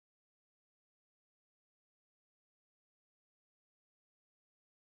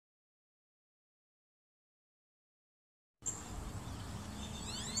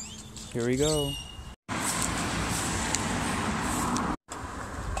Here we go.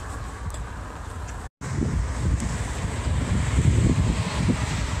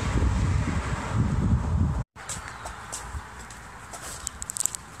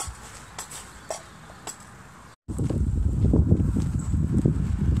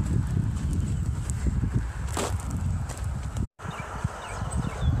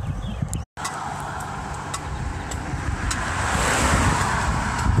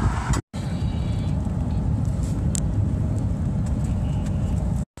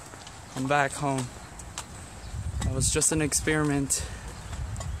 I'm back home. That was just an experiment.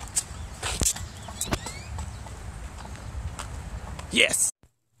 Yes!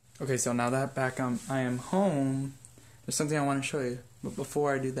 Okay, so now that I am home, there's something I want to show you. But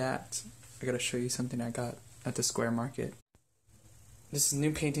before I do that, I gotta show you something I got at the Square Market. This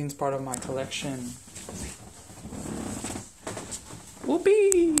new painting's part of my collection.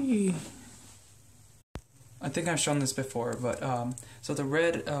 Whoopee! I think I've shown this before, but so the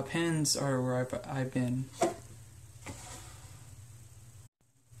red pins are where I've been.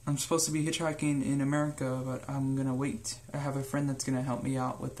 I'm supposed to be hitchhiking in America, but I'm gonna wait. I have a friend that's gonna help me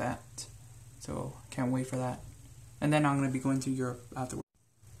out with that, so can't wait for that. And then I'm gonna be going to Europe afterwards.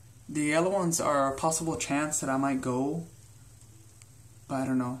 The yellow ones are a possible chance that I might go, but I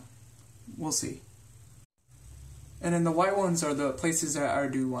don't know. We'll see. And then the white ones are the places that I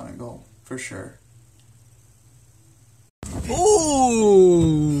do want to go for sure.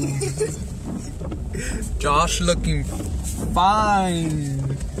 Ooh! Josh looking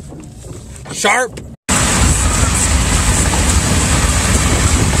fine. Sharp!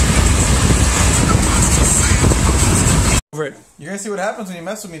 Over it. You're gonna see what happens when you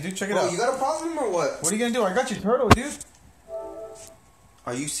mess with me, dude. Check it out. You got a problem or what? What are you gonna do? I got your turtle, dude.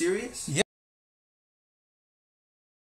 Are you serious? Yeah.